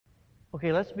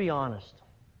Okay, let's be honest.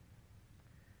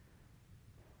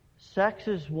 Sex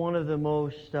is one of the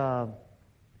most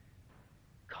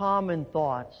common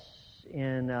thoughts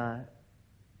in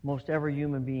most every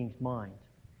human being's mind,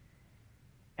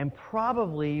 and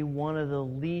probably one of the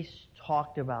least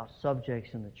talked about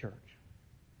subjects in the church.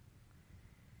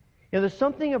 There's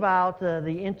something about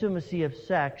the intimacy of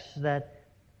sex that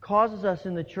causes us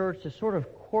in the church to sort of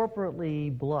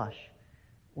corporately blush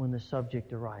when the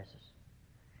subject arises.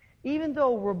 Even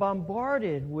though we're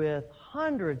bombarded with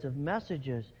hundreds of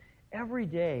messages every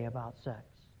day about sex.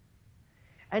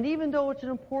 And even though it's an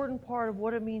important part of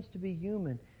what it means to be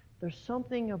human, there's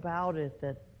something about it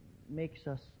that makes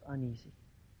us uneasy.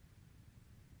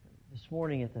 This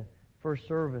morning at the first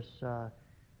service, the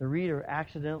reader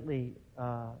accidentally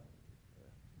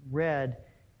read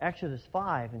Exodus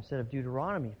 5 instead of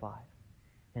Deuteronomy 5.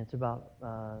 And it's about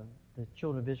the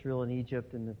children of Israel in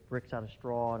Egypt and the bricks out of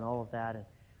straw and all of that. And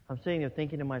I'm sitting there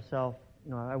thinking to myself,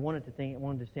 I wanted to stand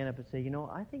up and say,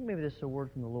 I think maybe this is a word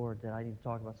from the Lord that I need to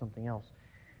talk about something else.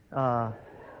 I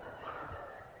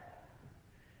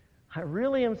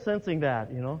really am sensing that,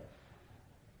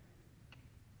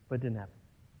 but it didn't happen.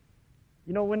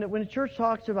 When the church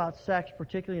talks about sex,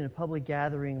 particularly in a public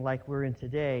gathering like we're in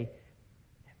today,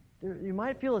 you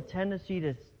might feel a tendency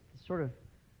to sort of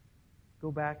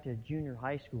go back to junior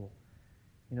high school,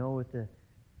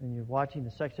 when you're watching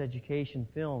the sex education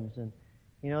films, and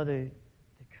they're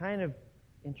kind of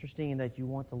interesting in that you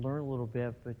want to learn a little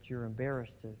bit, but you're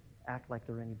embarrassed to act like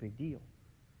they're any big deal.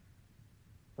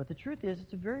 But the truth is,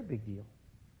 it's a very big deal.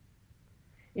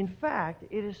 In fact,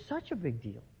 it is such a big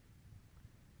deal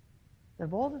that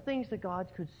of all the things that God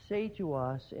could say to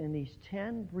us in these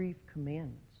 10 brief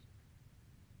commandments,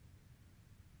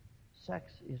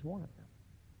 sex is one of them.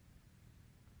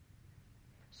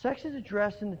 Sex is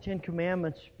addressed in the 10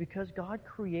 Commandments because God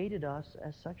created us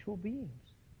as sexual beings.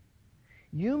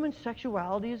 Human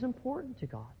sexuality is important to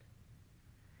God.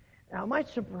 Now, it might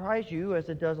surprise you, as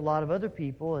it does a lot of other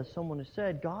people, as someone has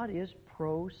said, God is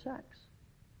pro-sex.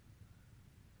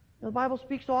 Now, the Bible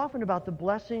speaks often about the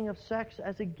blessing of sex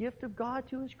as a gift of God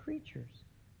to His creatures.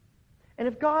 And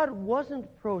if God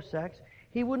wasn't pro-sex,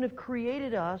 He wouldn't have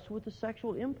created us with the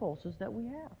sexual impulses that we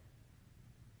have.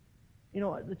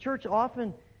 The church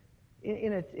often,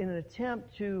 in an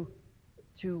attempt to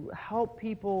help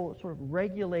people sort of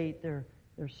regulate their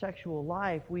sexual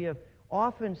life, we have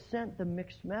often sent the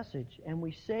mixed message. And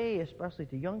we say, especially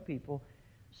to young people,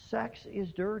 sex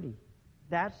is dirty.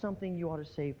 That's something you ought to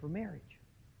save for marriage.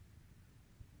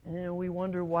 And then we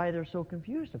wonder why they're so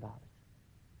confused about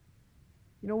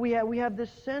it. We have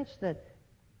this sense that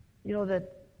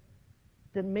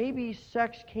maybe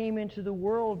sex came into the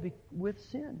world with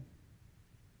sin.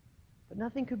 But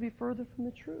nothing could be further from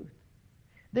the truth.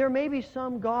 There may be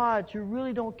some gods who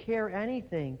really don't care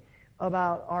anything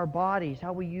about our bodies,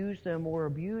 how we use them or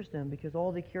abuse them, because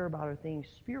all they care about are things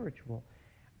spiritual.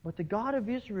 But the God of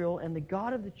Israel and the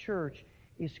God of the church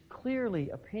is clearly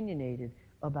opinionated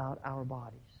about our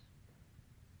bodies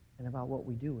and about what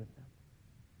we do with them.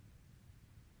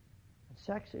 And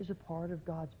sex is a part of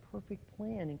God's perfect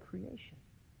plan in creation.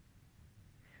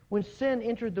 When sin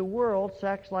entered the world,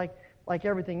 sex, like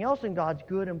everything else in God's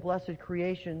good and blessed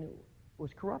creation,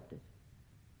 was corrupted.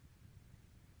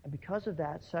 And because of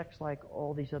that, sex, like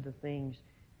all these other things,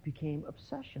 became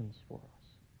obsessions for us.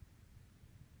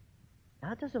 Now,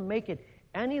 that doesn't make it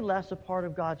any less a part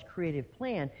of God's creative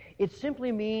plan. It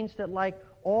simply means that, like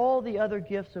all the other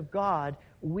gifts of God,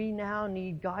 we now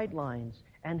need guidelines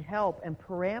and help and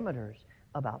parameters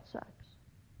about sex.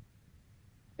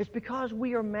 It's because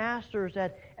we are masters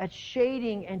at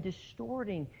shading and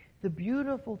distorting the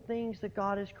beautiful things that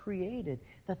God has created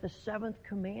that the seventh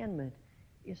commandment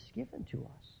is given to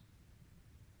us.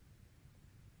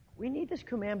 We need this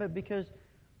commandment because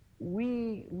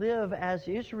we live, as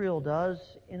Israel does,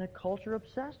 in a culture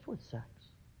obsessed with sex.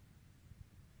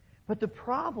 But the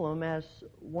problem, as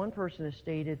one person has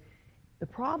stated, the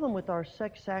problem with our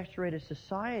sex-saturated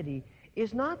society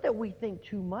is not that we think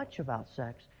too much about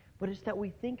sex, but it's that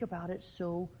we think about it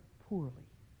so poorly.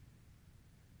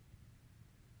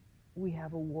 We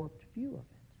have a warped view of it.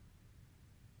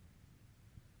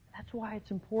 That's why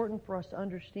it's important for us to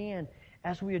understand,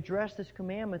 as we address this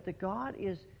commandment, that God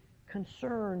is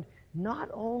concerned not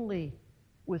only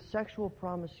with sexual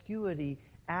promiscuity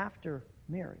after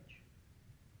marriage.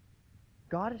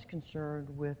 God is concerned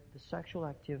with the sexual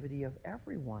activity of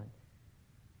everyone,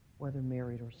 whether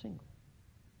married or single.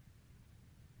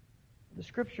 The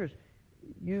Scriptures,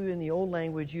 you in the old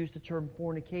language use the term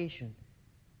fornication.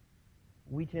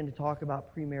 We tend to talk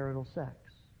about premarital sex.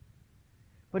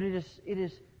 But it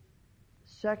is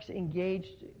sex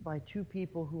engaged by two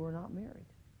people who are not married.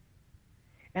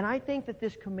 And I think that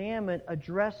this commandment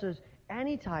addresses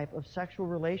any type of sexual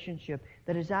relationship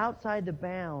that is outside the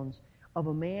bounds of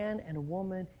a man and a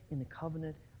woman in the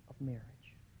covenant of marriage.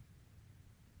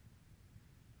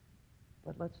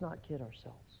 But let's not kid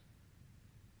ourselves.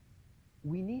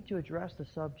 We need to address the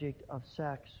subject of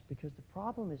sex because the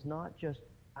problem is not just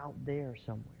out there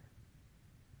somewhere.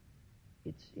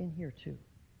 It's in here too.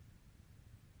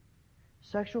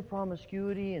 Sexual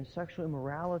promiscuity and sexual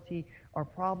immorality are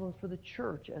problems for the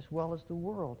church as well as the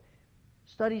world.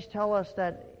 Studies tell us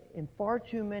that in far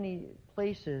too many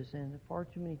places and far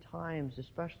too many times,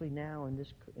 especially now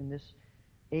in this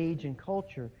age and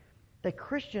culture, that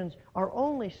Christians are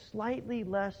only slightly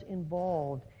less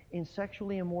involved in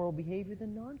sexually immoral behavior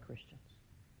than non-Christians.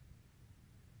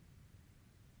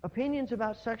 Opinions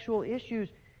about sexual issues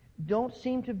don't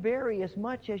seem to vary as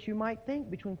much as you might think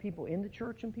between people in the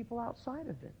church and people outside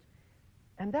of it.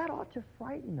 And that ought to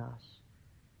frighten us.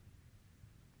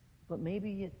 But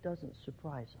maybe it doesn't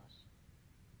surprise us.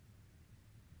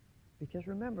 Because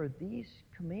remember, these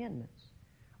commandments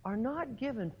are not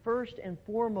given first and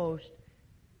foremost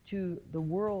to the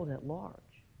world at large.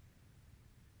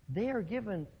 They are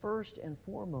given first and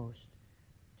foremost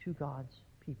to God's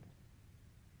people.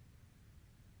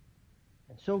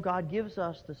 And so God gives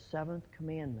us the seventh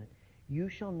commandment, you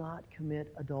shall not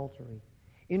commit adultery,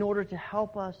 in order to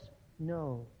help us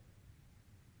know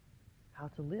how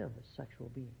to live as sexual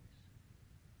beings.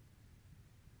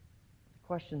 The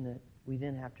question that we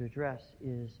then have to address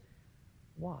is,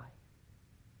 why?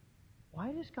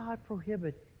 Why does God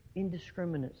prohibit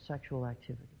indiscriminate sexual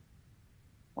activity?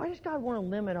 Why does God want to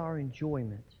limit our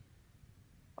enjoyment?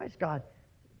 Why is God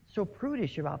so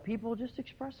prudish about people just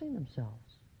expressing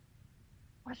themselves?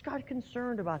 Why is God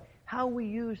concerned about how we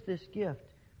use this gift?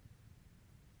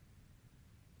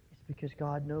 It's because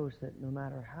God knows that no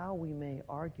matter how we may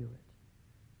argue it,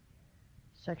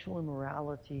 sexual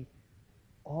immorality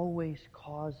always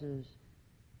causes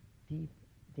deep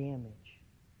damage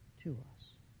to us.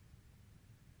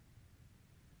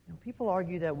 You know, people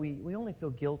argue that we only feel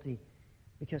guilty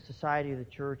because society or the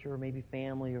church or maybe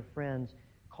family or friends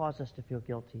cause us to feel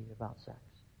guilty about sex.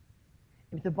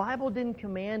 If the Bible didn't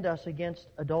command us against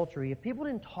adultery, if people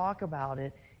didn't talk about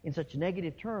it in such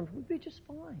negative terms, we'd be just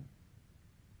fine.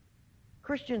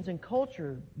 Christians and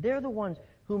culture, they're the ones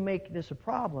who make this a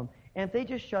problem. And if they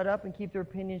just shut up and keep their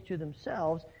opinions to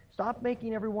themselves, stop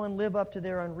making everyone live up to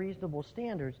their unreasonable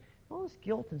standards, all this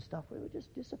guilt and stuff, it would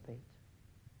just dissipate.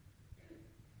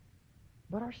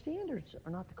 But our standards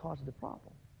are not the cause of the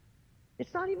problem.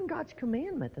 It's not even God's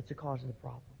commandment that's the cause of the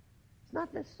problem. It's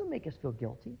not that doesn't make us feel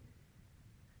guilty.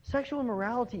 Sexual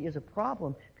immorality is a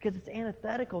problem because it's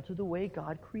antithetical to the way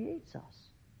God creates us.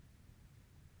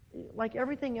 Like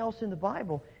everything else in the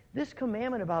Bible, this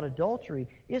commandment about adultery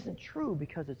isn't true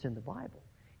because it's in the Bible.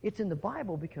 It's in the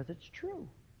Bible because it's true.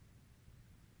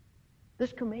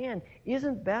 This command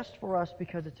isn't best for us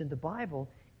because it's in the Bible.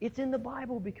 It's in the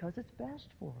Bible because it's best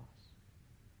for us.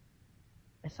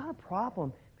 It's not a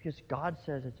problem because God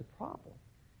says it's a problem.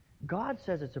 God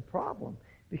says it's a problem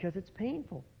because it's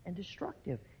painful and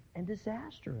destructive and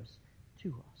disastrous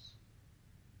to us.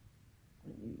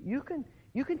 You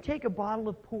can take a bottle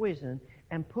of poison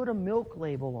and put a milk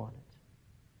label on it.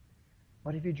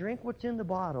 But if you drink what's in the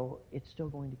bottle, it's still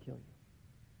going to kill you.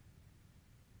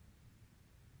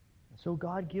 And so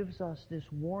God gives us this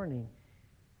warning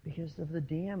because of the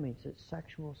damage that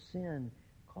sexual sin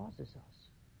causes us.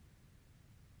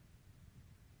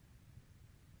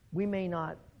 We may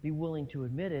not be willing to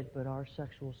admit it, but our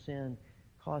sexual sin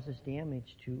causes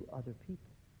damage to other people.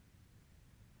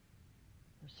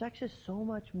 Sex is so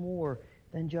much more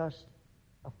than just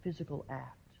a physical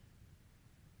act.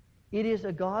 It is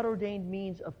a God-ordained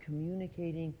means of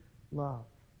communicating love.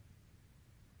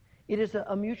 It is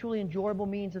a mutually enjoyable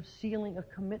means of sealing a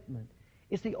commitment.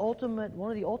 It's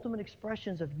one of the ultimate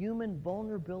expressions of human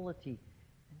vulnerability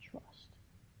and trust.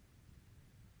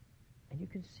 And you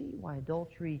can see why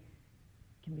adultery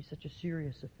can be such a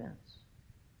serious offense.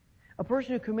 A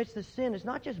person who commits this sin is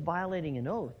not just violating an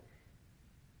oath,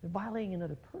 they're violating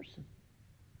another person.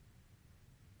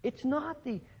 It's not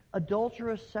the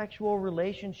adulterous sexual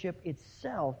relationship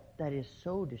itself that is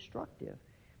so destructive.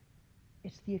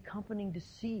 It's the accompanying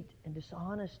deceit and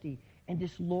dishonesty and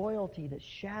disloyalty that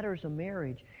shatters a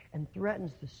marriage and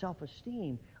threatens the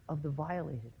self-esteem of the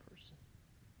violated person.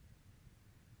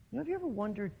 You know, have you ever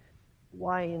wondered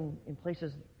why in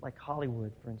places like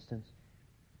Hollywood, for instance,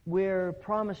 where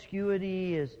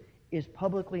promiscuity is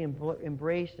publicly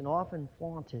embraced and often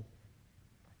flaunted,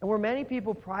 and where many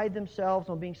people pride themselves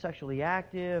on being sexually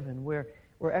active, and where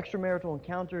where extramarital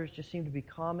encounters just seem to be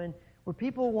common, where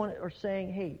people are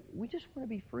saying, hey, we just want to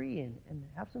be free and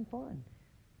have some fun.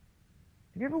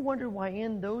 Have you ever wondered why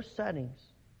in those settings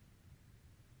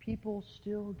people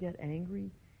still get angry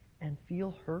and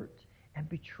feel hurt and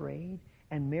betrayed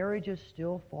and marriages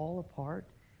still fall apart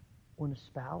when a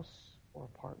spouse or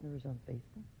a partner is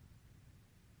unfaithful?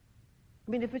 I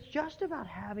mean, if it's just about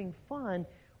having fun,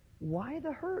 why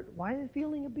the hurt? Why the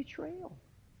feeling of betrayal?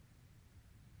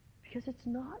 Because it's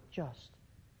not just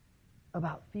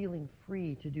about feeling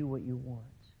free to do what you want.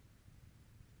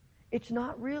 It's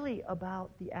not really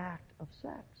about the act of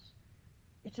sex.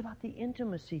 It's about the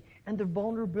intimacy and the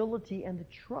vulnerability and the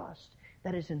trust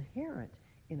that is inherent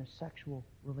in a sexual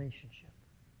relationship.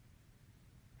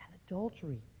 And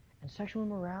adultery and sexual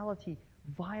immorality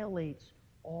violates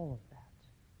all of that.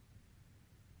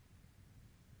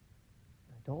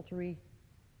 Adultery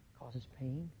causes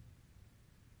pain.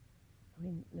 I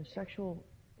mean,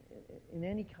 in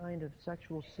any kind of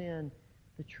sexual sin,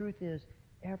 the truth is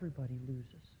everybody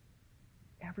loses.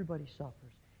 Everybody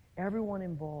suffers. Everyone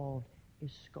involved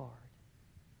is scarred.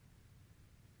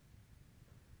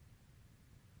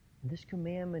 And this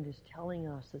commandment is telling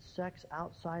us that sex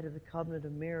outside of the covenant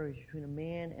of marriage between a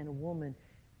man and a woman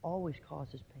always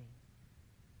causes pain.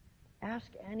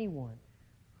 Ask anyone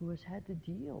who has had to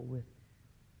deal with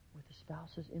a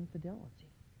spouse's infidelity.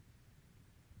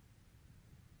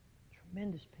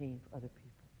 Tremendous pain for other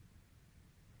people.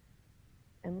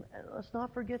 And let's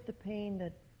not forget the pain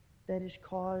that is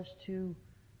caused to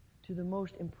the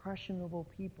most impressionable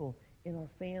people in our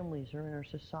families or in our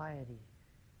society,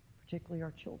 particularly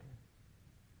our children.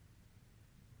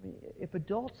 I mean, if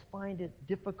adults find it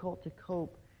difficult to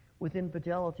cope with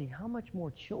infidelity, how much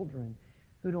more children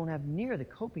who don't have near the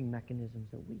coping mechanisms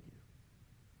that we do?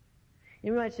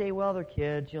 And we might say, well, they're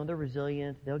kids, they're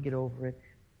resilient, they'll get over it.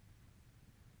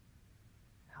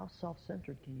 How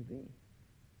self-centered can you be?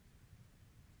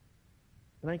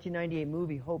 The 1998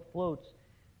 movie Hope Floats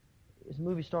is a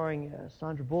movie starring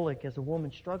Sandra Bullock as a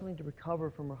woman struggling to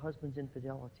recover from her husband's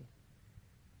infidelity.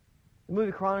 The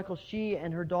movie chronicles she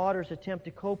and her daughter's attempt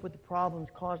to cope with the problems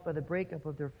caused by the breakup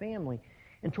of their family.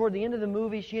 And toward the end of the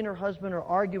movie, she and her husband are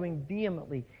arguing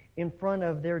vehemently in front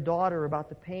of their daughter about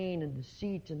the pain and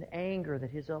deceit and anger that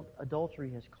his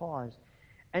adultery has caused.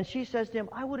 And she says to him,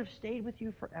 I would have stayed with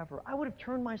you forever. I would have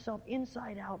turned myself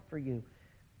inside out for you.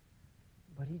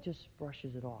 But he just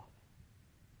brushes it off.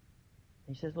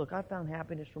 He says, look, I found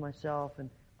happiness for myself and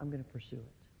I'm going to pursue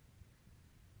it.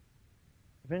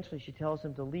 Eventually she tells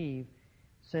him to leave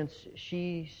since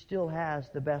she still has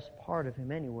the best part of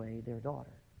him anyway, their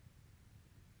daughter.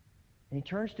 And he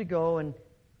turns to go, and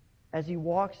as he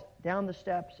walks down the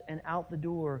steps and out the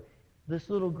door, this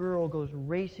little girl goes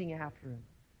racing after him,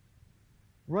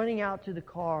 running out to the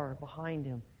car behind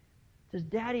him. Says,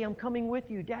 Daddy, I'm coming with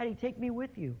you. Daddy, take me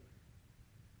with you.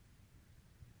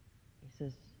 He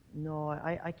says, no,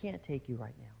 I can't take you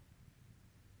right now.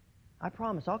 I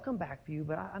promise I'll come back for you,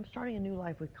 but I'm starting a new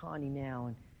life with Connie now,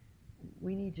 and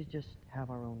we need to just have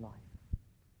our own life.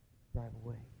 Drive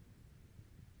away.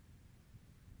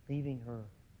 Leaving her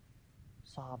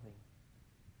sobbing,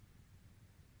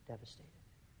 devastated.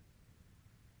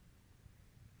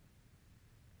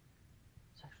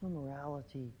 Sexual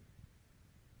immorality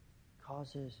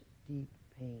causes deep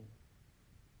pain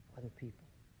for other people.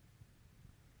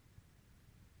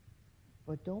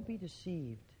 But don't be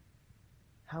deceived.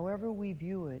 However we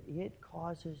view it, it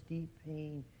causes deep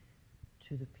pain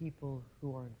to the people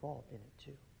who are involved in it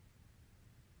too.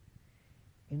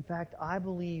 In fact, I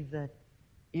believe that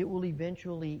it will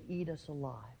eventually eat us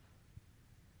alive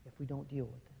if we don't deal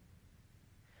with it.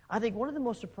 I think one of the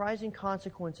most surprising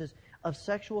consequences of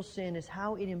sexual sin is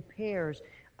how it impairs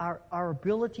our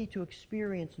ability to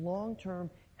experience long-term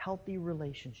healthy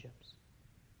relationships.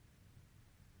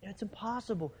 It's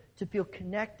impossible to feel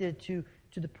connected to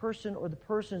the person or the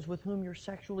persons with whom you're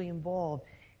sexually involved,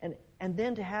 and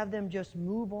then to have them just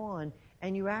move on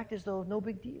and you act as though no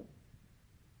big deal.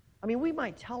 I mean, we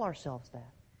might tell ourselves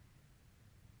that,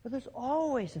 but there's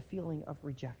always a feeling of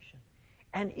rejection.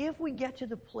 And if we get to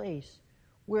the place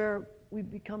where we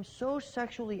become so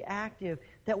sexually active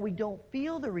that we don't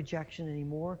feel the rejection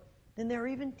anymore, then there are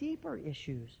even deeper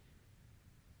issues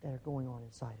that are going on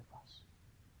inside of us.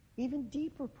 Even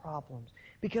deeper problems,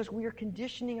 because we are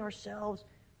conditioning ourselves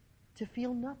to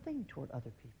feel nothing toward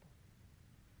other people.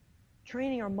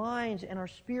 Training our minds and our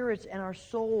spirits and our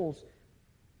souls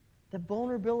that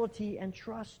vulnerability and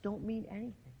trust don't mean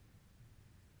anything.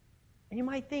 And you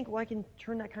might think, well, I can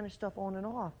turn that kind of stuff on and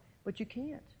off, but you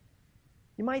can't.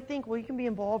 You might think, well, you can be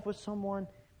involved with someone,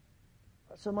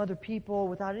 some other people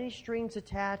without any strings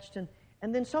attached, and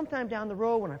And then sometime down the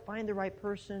road, when I find the right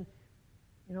person,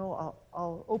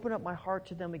 I'll open up my heart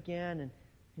to them again,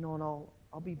 and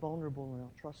I'll be vulnerable and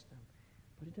I'll trust them.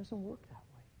 But it doesn't work that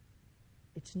way.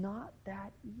 It's not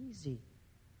that easy.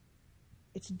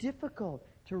 It's difficult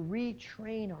to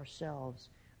retrain ourselves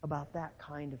about that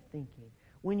kind of thinking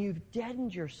when you've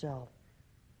deadened yourself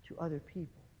to other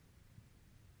people.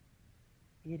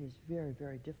 It is very,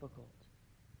 very difficult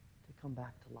to come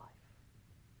back to life.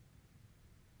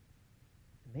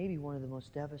 Maybe one of the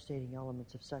most devastating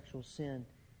elements of sexual sin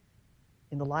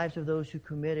in the lives of those who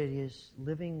commit it is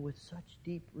living with such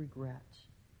deep regret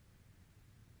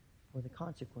for the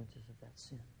consequences of that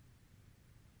sin.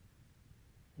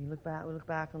 We look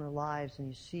back on our lives and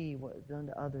you see what we've done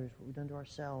to others, what we've done to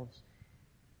ourselves.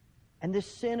 And this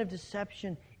sin of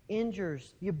deception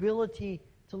injures the ability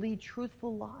to lead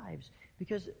truthful lives,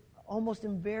 because almost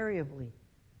invariably,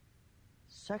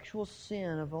 sexual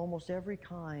sin of almost every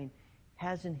kind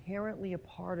has inherently a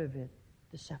part of it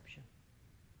deception.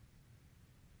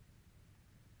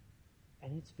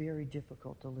 And it's very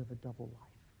difficult to live a double life.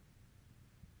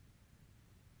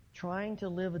 Trying to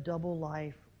live a double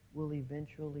life will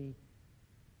eventually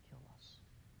kill us.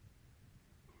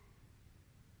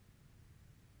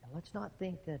 And let's not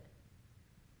think that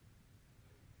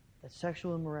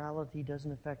sexual immorality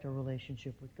doesn't affect our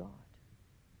relationship with God.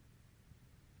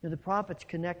 The prophets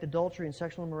connect adultery and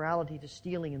sexual immorality to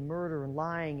stealing and murder and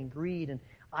lying and greed and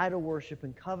idol worship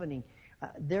and coveting.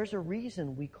 There's a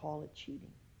reason we call it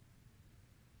cheating.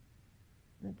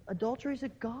 Adultery is a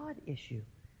God issue.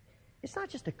 It's not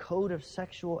just a code of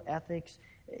sexual ethics.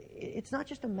 It's not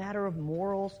just a matter of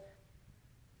morals.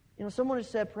 Someone has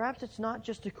said, perhaps it's not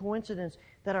just a coincidence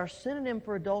that our synonym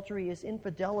for adultery is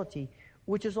infidelity,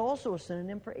 which is also a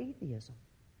synonym for atheism.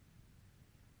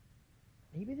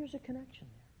 Maybe there's a connection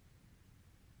there.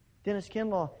 Dennis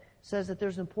Kinlaw says that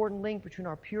there's an important link between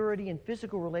our purity in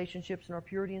physical relationships and our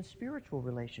purity in spiritual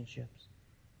relationships.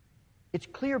 It's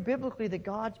clear biblically that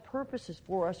God's purposes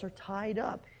for us are tied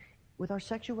up with our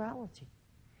sexuality.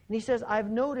 And he says,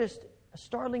 I've noticed a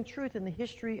startling truth in the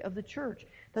history of the church,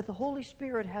 that the Holy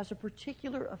Spirit has a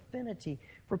particular affinity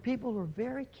for people who are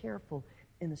very careful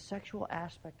in the sexual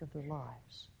aspect of their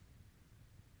lives.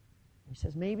 He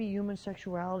says maybe human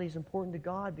sexuality is important to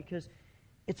God because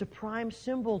it's a prime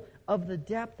symbol of the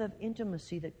depth of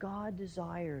intimacy that God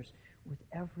desires with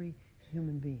every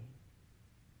human being.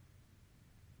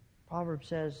 Proverbs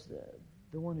says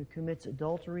the one who commits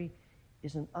adultery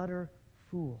is an utter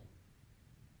fool,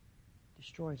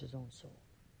 destroys his own soul.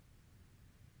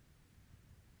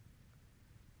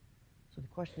 So the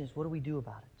question is, what do we do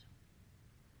about it?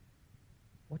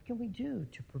 What can we do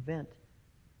to prevent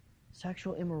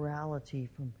sexual immorality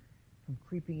from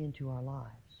creeping into our lives?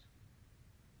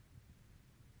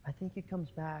 I think it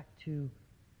comes back to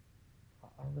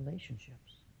our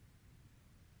relationships.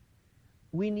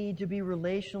 We need to be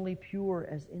relationally pure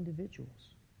as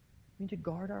individuals. We need to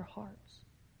guard our hearts.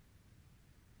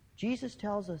 Jesus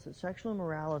tells us that sexual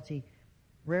immorality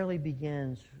rarely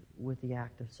begins with the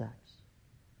act of sex.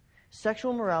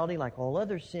 Sexual immorality, like all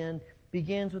other sin,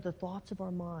 begins with the thoughts of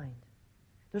our mind.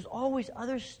 There's always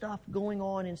other stuff going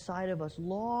on inside of us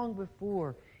long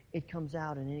before it comes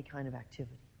out in any kind of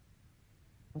activity.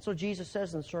 And so Jesus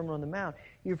says in the Sermon on the Mount,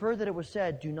 you've heard that it was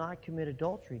said, do not commit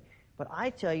adultery. But I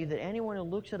tell you that anyone who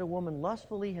looks at a woman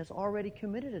lustfully has already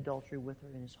committed adultery with her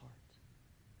in his heart.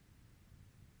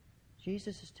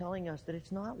 Jesus is telling us that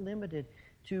it's not limited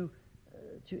to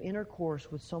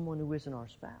intercourse with someone who isn't our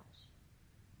spouse.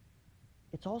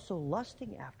 It's also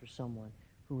lusting after someone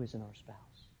who isn't our spouse.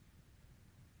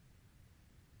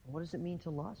 And what does it mean to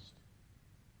lust?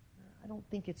 I don't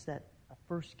think it's a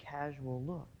first casual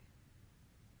look.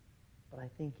 But I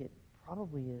think it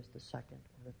probably is the second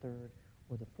or the third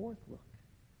or the fourth look.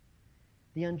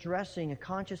 The undressing, a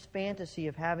conscious fantasy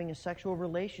of having a sexual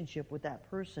relationship with that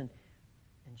person.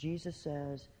 And Jesus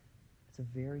says it's a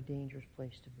very dangerous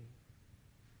place to be.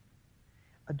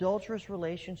 Adulterous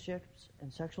relationships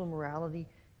and sexual immorality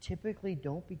typically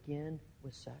don't begin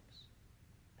with sex.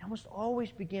 They almost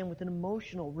always begin with an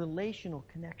emotional, relational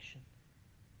connection.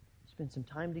 Spend some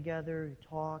time together,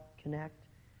 talk, connect,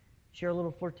 share a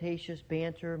little flirtatious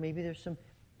banter. Maybe there's some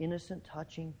innocent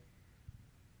touching.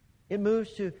 It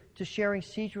moves to sharing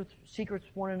secrets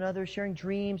with one another, sharing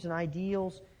dreams and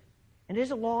ideals. And it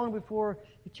isn't long before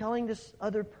you're telling this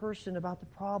other person about the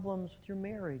problems with your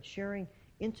marriage, sharing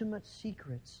intimate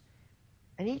secrets.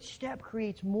 And each step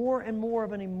creates more and more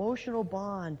of an emotional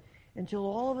bond until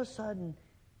all of a sudden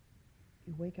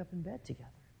you wake up in bed together.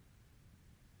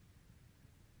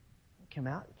 You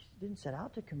didn't set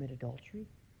out to commit adultery.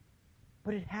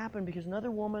 But it happened because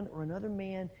another woman or another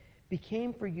man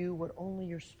became for you what only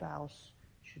your spouse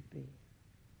should be.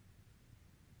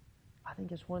 I think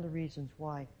that's one of the reasons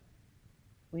why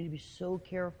we need to be so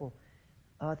careful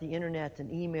about the internet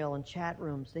and email and chat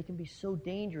rooms. They can be so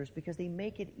dangerous because they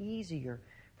make it easier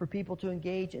for people to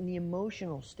engage in the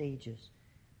emotional stages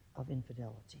of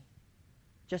infidelity.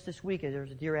 Just this week, there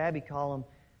was a Dear Abby column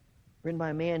written by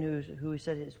a man who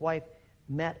said his wife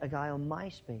met a guy on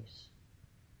MySpace.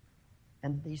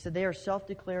 And he said they are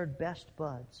self-declared best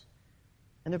buds.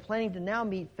 And they're planning to now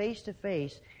meet face to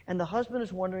face. And the husband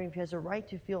is wondering if he has a right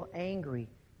to feel angry.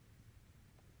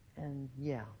 And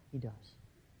yeah, he does.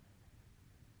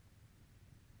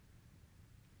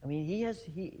 I mean,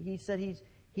 he said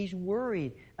he's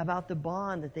worried about the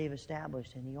bond that they've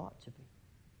established, and he ought to be.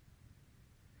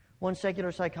 One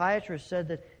secular psychiatrist said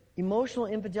that emotional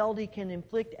infidelity can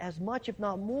inflict as much, if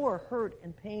not more, hurt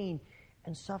and pain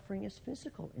and suffering as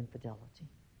physical infidelity.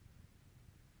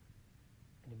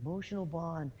 An emotional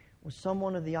bond with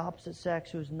someone of the opposite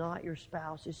sex who is not your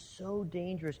spouse is so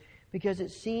dangerous because it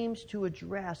seems to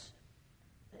address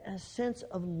a sense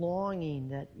of longing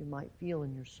that you might feel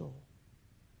in your soul.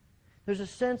 There's a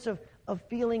sense of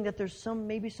feeling that there's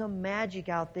maybe some magic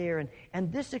out there,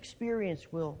 and this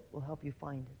experience will help you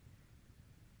find it.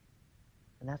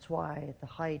 And that's why at the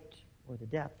height or the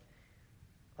depth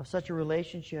of such a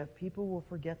relationship, people will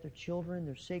forget their children,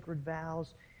 their sacred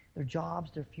vows, their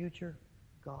jobs, their future,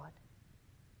 God.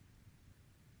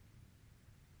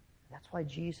 That's why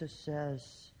Jesus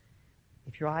says,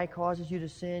 if your eye causes you to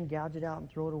sin, gouge it out and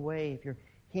throw it away. If your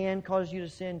hand causes you to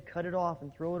sin, cut it off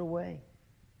and throw it away.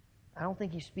 I don't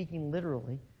think he's speaking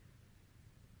literally.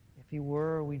 If he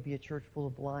were, we'd be a church full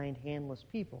of blind, handless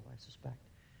people, I suspect.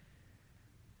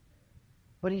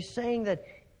 But he's saying that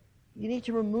you need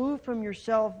to remove from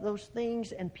yourself those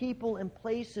things and people and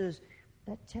places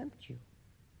that tempt you.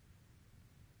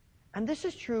 And this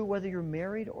is true whether you're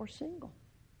married or single.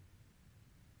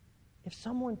 If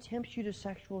someone tempts you to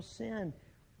sexual sin,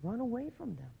 run away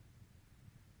from them.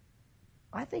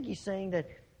 I think he's saying that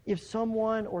if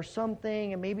someone or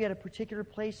something, and maybe at a particular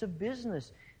place of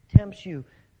business, tempts you,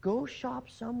 go shop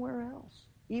somewhere else,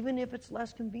 even if it's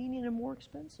less convenient and more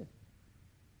expensive.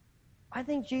 I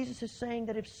think Jesus is saying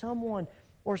that if someone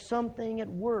or something at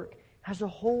work has a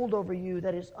hold over you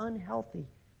that is unhealthy,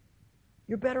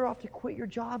 you're better off to quit your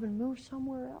job and move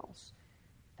somewhere else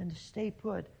than to stay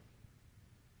put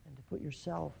and to put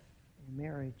yourself and your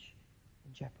marriage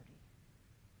in jeopardy.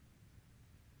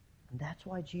 And that's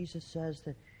why Jesus says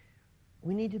that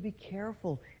we need to be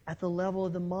careful at the level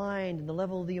of the mind and the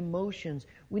level of the emotions.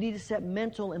 We need to set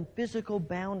mental and physical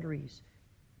boundaries.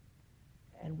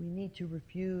 And we need to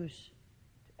refuse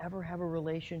to ever have a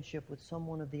relationship with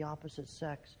someone of the opposite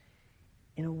sex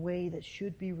in a way that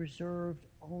should be reserved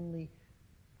only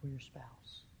for your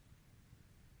spouse.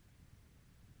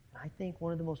 I think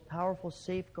one of the most powerful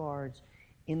safeguards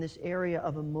in this area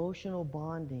of emotional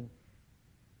bonding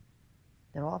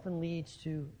that often leads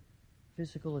to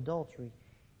physical adultery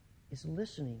is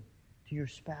listening to your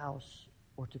spouse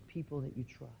or to people that you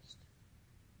trust.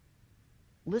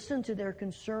 Listen to their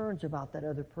concerns about that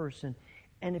other person.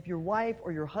 And if your wife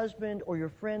or your husband or your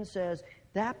friend says,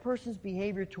 that person's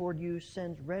behavior toward you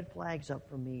sends red flags up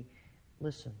for me,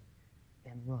 listen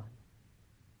and run.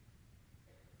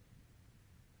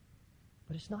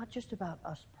 But it's not just about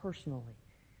us personally.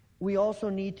 We also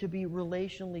need to be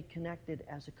relationally connected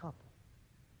as a couple.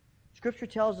 Scripture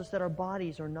tells us that our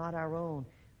bodies are not our own.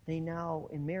 They now,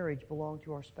 in marriage, belong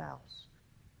to our spouse.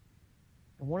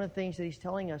 And one of the things that he's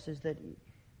telling us is that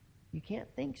you can't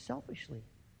think selfishly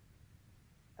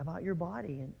about your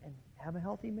body and have a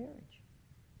healthy marriage.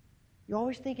 You're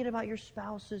always thinking about your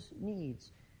spouse's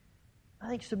needs. I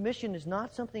think submission is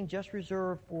not something just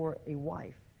reserved for a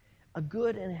wife. A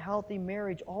good and healthy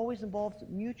marriage always involves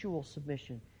mutual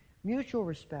submission, mutual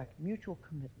respect, mutual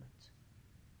commitment.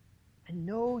 And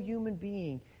no human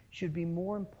being should be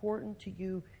more important to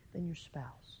you than your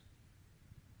spouse.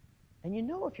 And you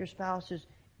know if your spouse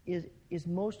is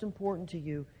most important to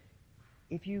you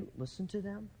if you listen to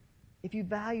them, if you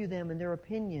value them and their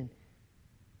opinion,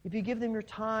 if you give them your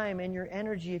time and your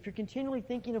energy, if you're continually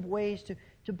thinking of ways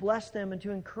to bless them and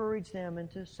to encourage them and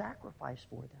to sacrifice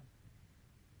for them,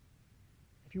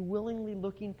 if you're willingly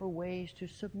looking for ways to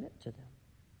submit to them.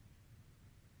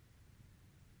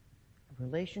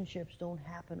 Relationships don't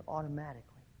happen automatically.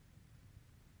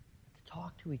 You have to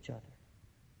talk to each other,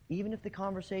 even if the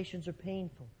conversations are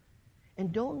painful.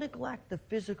 And don't neglect the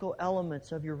physical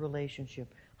elements of your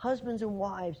relationship. Husbands and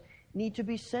wives need to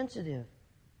be sensitive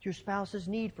to your spouse's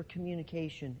need for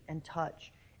communication and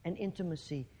touch and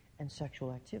intimacy and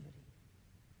sexual activity.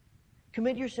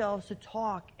 Commit yourselves to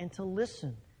talk and to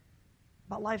listen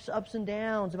about life's ups and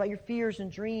downs, about your fears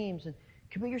and dreams, and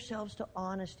commit yourselves to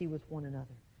honesty with one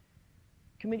another.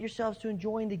 Commit yourselves to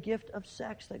enjoying the gift of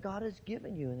sex that God has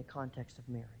given you in the context of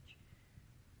marriage.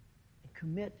 And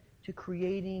commit to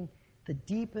creating the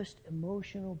deepest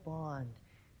emotional bond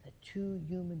that two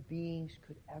human beings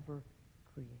could ever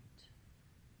create.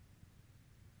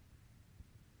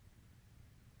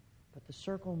 But the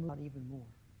circle moves out even more.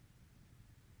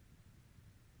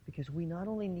 Because we not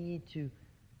only need to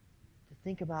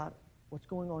think about what's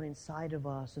going on inside of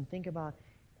us and think about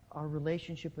our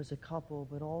relationship as a couple,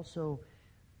 but also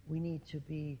we need to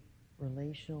be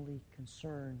relationally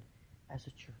concerned as a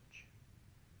church.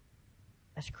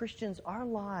 As Christians, our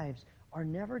lives are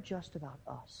never just about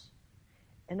us.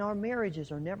 And our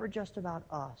marriages are never just about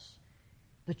us.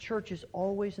 The church is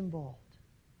always involved.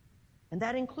 And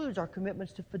that includes our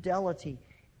commitments to fidelity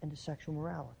and to sexual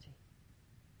morality.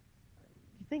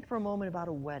 You think for a moment about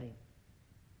a wedding.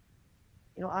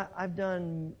 You know, I've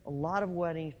done a lot of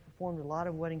weddings, performed a lot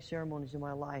of wedding ceremonies in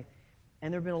my life,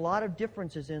 and there have been a lot of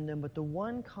differences in them, but the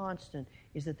one constant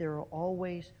is that there are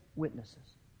always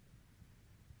witnesses.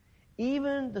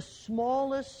 Even the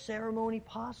smallest ceremony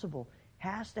possible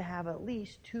has to have at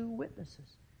least 2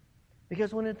 witnesses.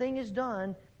 Because when a thing is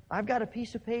done, I've got a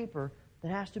piece of paper that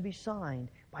has to be signed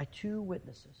by 2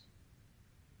 witnesses.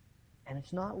 And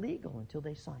it's not legal until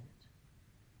they sign it.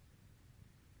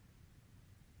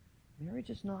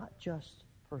 Marriage is not just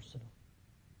personal,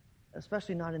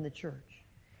 especially not in the church.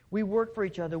 We work for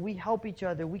each other. We help each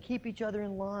other. We keep each other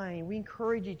in line. We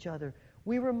encourage each other.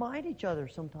 We remind each other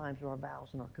sometimes of our vows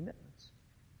and our commitments.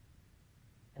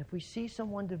 And if we see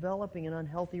someone developing an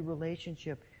unhealthy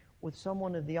relationship with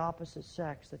someone of the opposite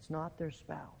sex that's not their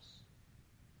spouse,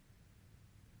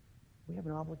 we have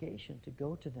an obligation to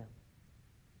go to them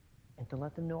and to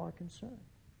let them know our concern.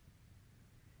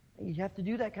 You have to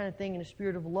do that kind of thing in a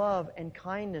spirit of love and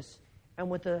kindness and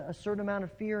with a certain amount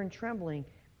of fear and trembling.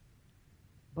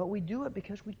 But we do it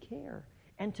because we care.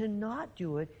 And to not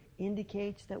do it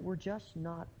indicates that we're just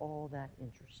not all that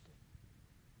interested.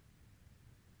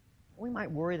 We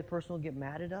might worry the person will get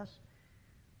mad at us.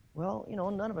 Well, you know,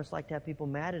 none of us like to have people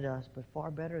mad at us, but far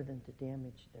better than to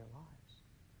damage their lives.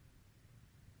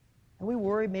 And we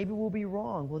worry maybe we'll be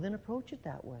wrong. Well, then approach it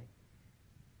that way.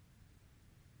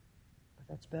 But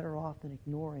that's better off than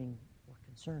ignoring what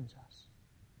concerns us.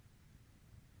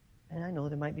 And I know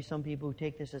there might be some people who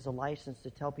take this as a license to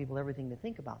tell people everything to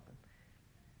think about them.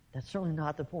 That's certainly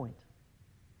not the point.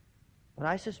 But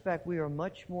I suspect we are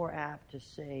much more apt to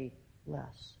say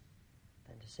less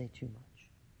than to say too much.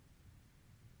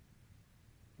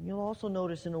 And you'll also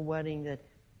notice in a wedding that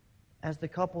as the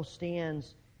couple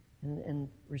stands and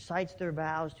recites their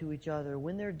vows to each other,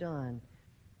 when they're done,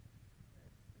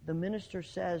 the minister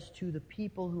says to the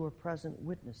people who are present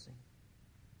witnessing,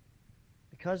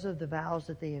 because of the vows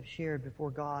that they have shared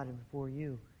before God and before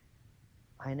you,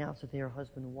 I announce that they are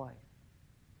husband and wife.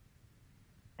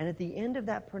 And at the end of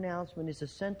that pronouncement is a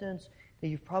sentence that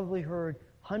you've probably heard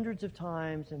hundreds of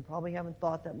times and probably haven't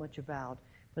thought that much about.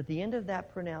 But at the end of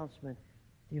that pronouncement,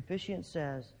 the officiant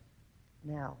says,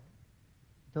 "Now,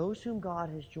 those whom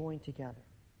God has joined together,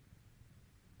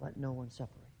 let no one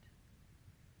separate."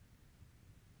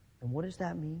 And what does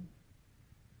that mean?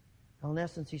 Well, in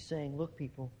essence, he's saying, look,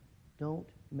 people, don't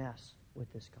mess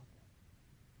with this couple.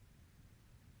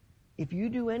 If you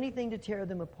do anything to tear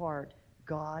them apart,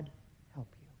 God help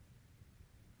you.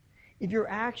 If your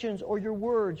actions or your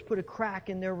words put a crack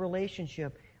in their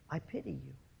relationship, I pity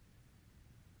you.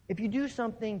 If you do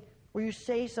something or you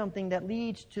say something that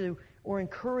leads to or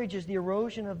encourages the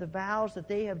erosion of the vows that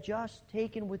they have just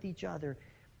taken with each other,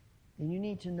 then you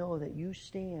need to know that you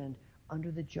stand under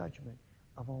the judgment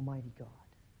of Almighty God.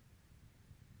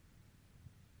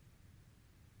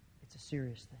 It's a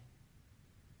serious thing.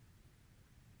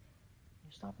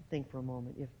 You stop and think for a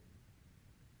moment.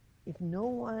 If no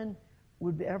one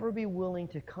would ever be willing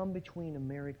to come between a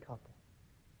married couple,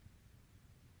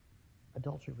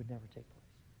 adultery would never take place.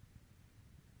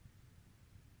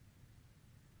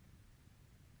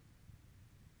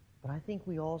 But I think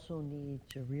we also need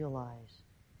to realize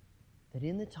that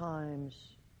in the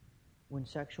times when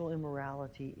sexual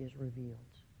immorality is revealed,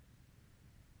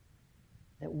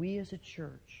 that we as a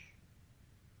church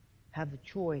have the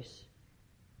choice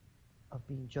of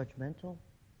being judgmental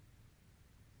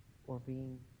or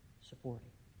being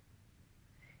supporting.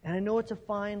 And I know it's a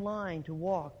fine line to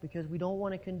walk because we don't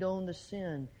want to condone the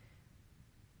sin,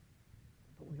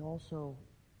 but we also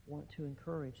want to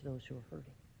encourage those who are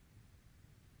hurting.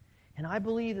 And I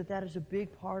believe that that is a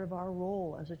big part of our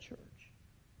role as a church,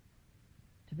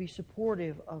 to be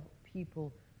supportive of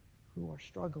people who are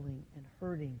struggling and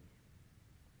hurting,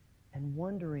 and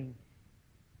wondering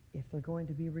if they're going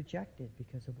to be rejected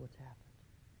because of what's happened.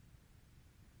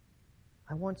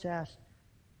 I once asked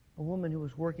a woman who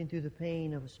was working through the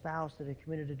pain of a spouse that had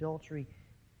committed adultery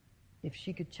if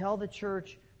she could tell the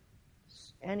church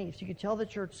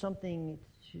something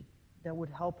that would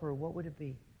help her, what would it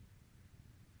be?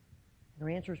 And her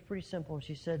answer was pretty simple.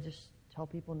 She said, just tell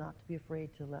people not to be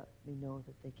afraid to let me know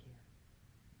that they care.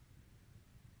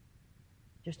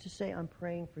 Just to say, I'm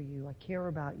praying for you, I care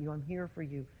about you, I'm here for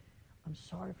you, I'm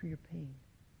sorry for your pain.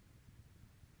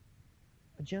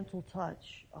 A gentle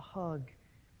touch, a hug,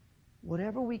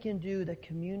 whatever we can do that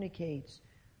communicates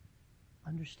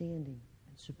understanding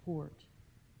and support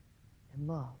and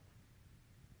love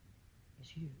is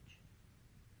huge.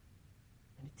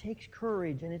 And it takes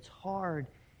courage, and it's hard,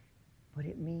 but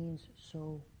it means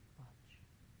so much.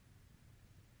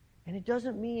 And it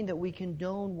doesn't mean that we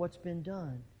condone what's been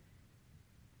done,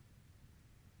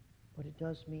 but it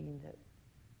does mean that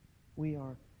we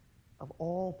are, of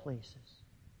all places,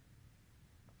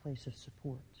 a place of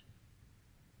support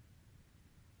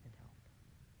and help.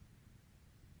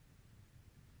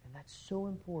 And that's so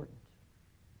important,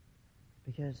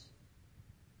 because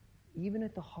even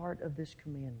at the heart of this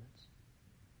commandment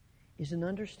is an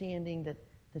understanding that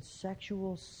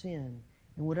sexual sin,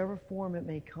 in whatever form it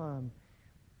may come,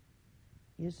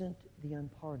 isn't the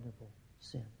unpardonable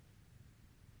sin.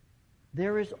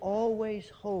 There is always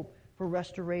hope for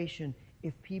restoration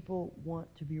if people want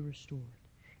to be restored.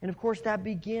 And of course, that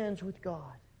begins with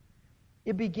God.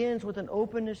 It begins with an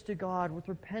openness to God, with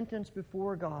repentance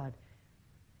before God,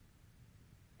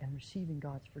 and receiving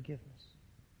God's forgiveness.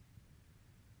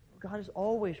 God is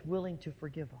always willing to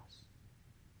forgive us.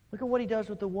 Look at what he does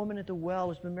with the woman at the well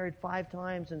who's been married 5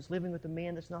 times and is living with a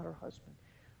man that's not her husband.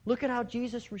 Look at how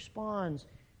Jesus responds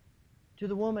to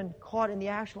the woman caught in the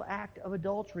actual act of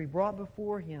adultery, brought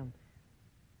before him.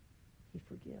 He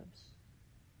forgives.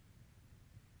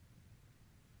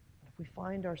 If we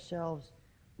find ourselves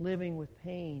living with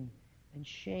pain and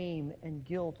shame and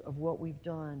guilt of what we've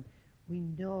done, we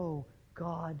know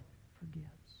God forgives.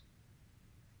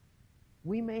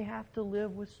 We may have to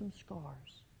live with some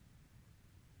scars.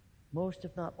 Most,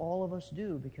 if not all of us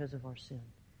do, because of our sin.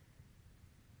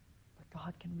 But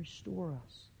God can restore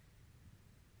us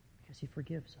because he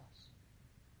forgives us.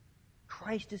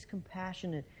 Christ is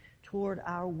compassionate toward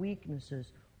our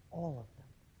weaknesses, all of them.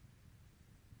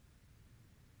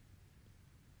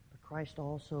 But Christ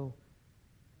also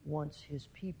wants his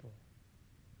people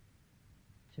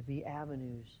to be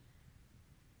avenues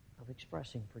of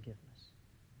expressing forgiveness.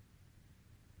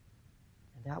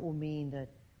 And that will mean that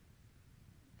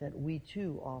we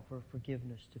too offer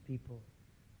forgiveness to people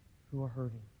who are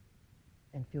hurting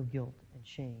and feel guilt and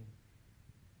shame,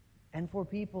 and for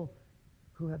people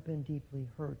who have been deeply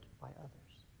hurt by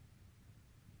others.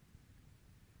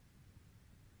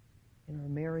 In our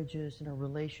marriages, in our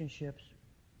relationships,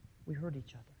 we hurt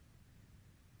each other.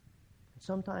 And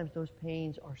sometimes those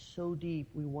pains are so deep,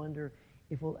 we wonder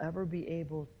if we'll ever be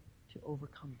able to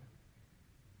overcome them.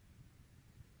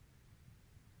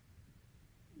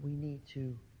 We need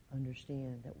to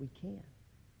understand that we can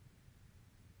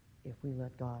if we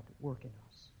let God work in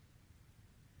us.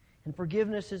 And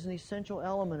forgiveness is an essential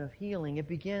element of healing. It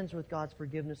begins with God's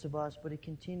forgiveness of us, but it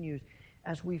continues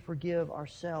as we forgive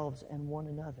ourselves and one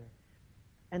another.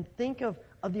 And think of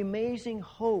the amazing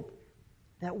hope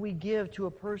that we give to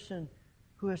a person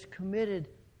who has committed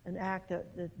an act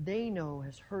that they know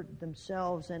has hurt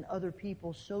themselves and other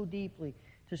people so deeply,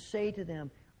 to say to them,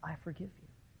 I forgive you.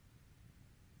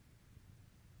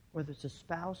 Whether it's a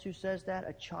spouse who says that,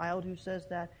 a child who says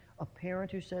that, a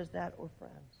parent who says that, or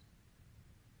friends.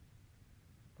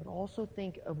 But also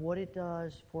think of what it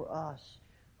does for us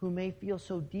who may feel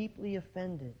so deeply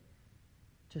offended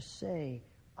to say,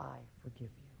 I forgive you.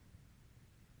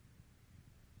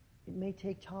 It may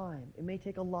take time. It may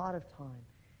take a lot of time.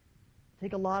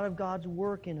 Take a lot of God's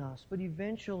work in us. But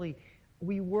eventually,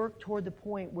 we work toward the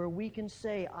point where we can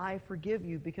say, I forgive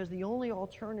you, because the only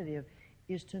alternative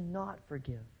is to not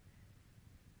forgive.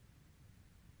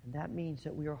 And that means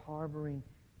that we are harboring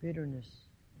bitterness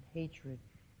and hatred,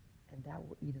 and that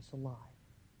will eat us alive.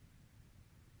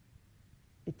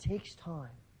 It takes time.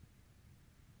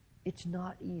 It's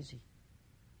not easy.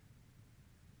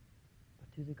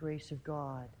 But through the grace of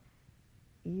God,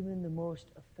 even the most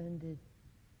offended,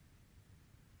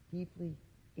 deeply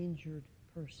injured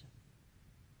person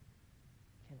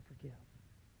can forgive.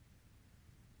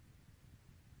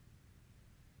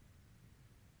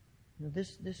 You know,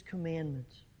 this commandment,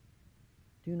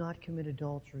 do not commit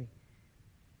adultery,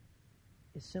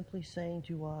 is simply saying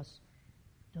to us,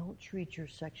 don't treat your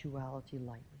sexuality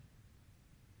lightly.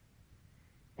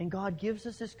 And God gives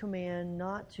us this command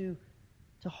not to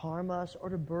harm us or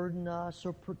to burden us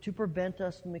or to prevent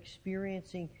us from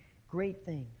experiencing great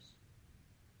things.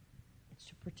 It's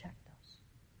to protect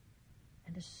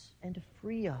us and to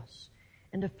free us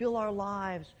and to fill our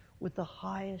lives with the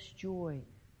highest joy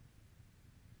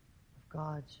of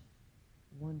God's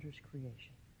wondrous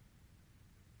creation.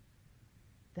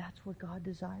 That's what God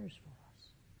desires for us.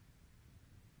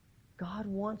 God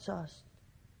wants us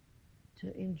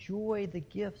to enjoy the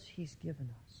gifts He's given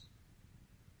us.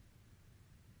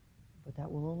 But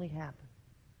that will only happen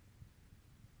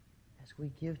as we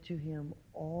give to Him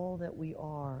all that we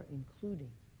are,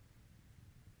 including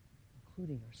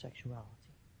our sexuality.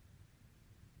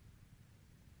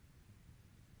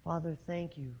 Father,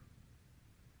 thank you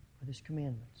for this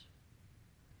commandment.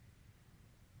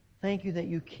 Thank you that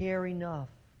you care enough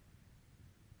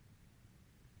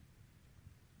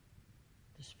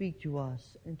to speak to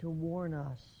us and to warn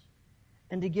us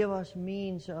and to give us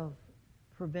means of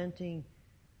preventing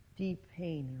deep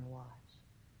pain in our lives.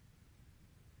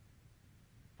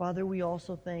 Father, we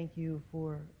also thank you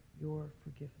for your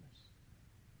forgiveness.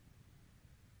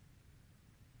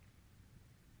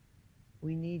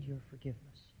 We need your forgiveness.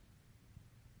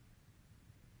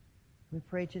 We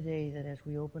pray today that as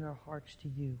we open our hearts to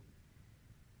you,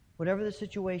 whatever the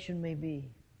situation may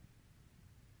be,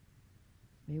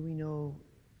 may we know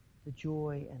the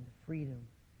joy and the freedom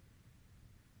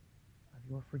of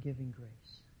your forgiving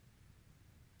grace.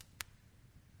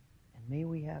 And may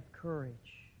we have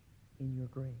courage in your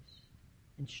grace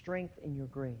and strength in your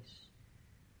grace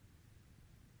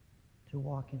to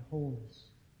walk in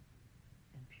wholeness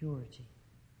and purity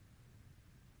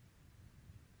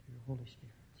through your Holy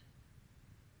Spirit.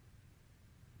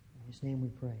 In His name we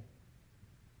pray.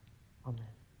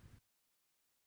 Amen.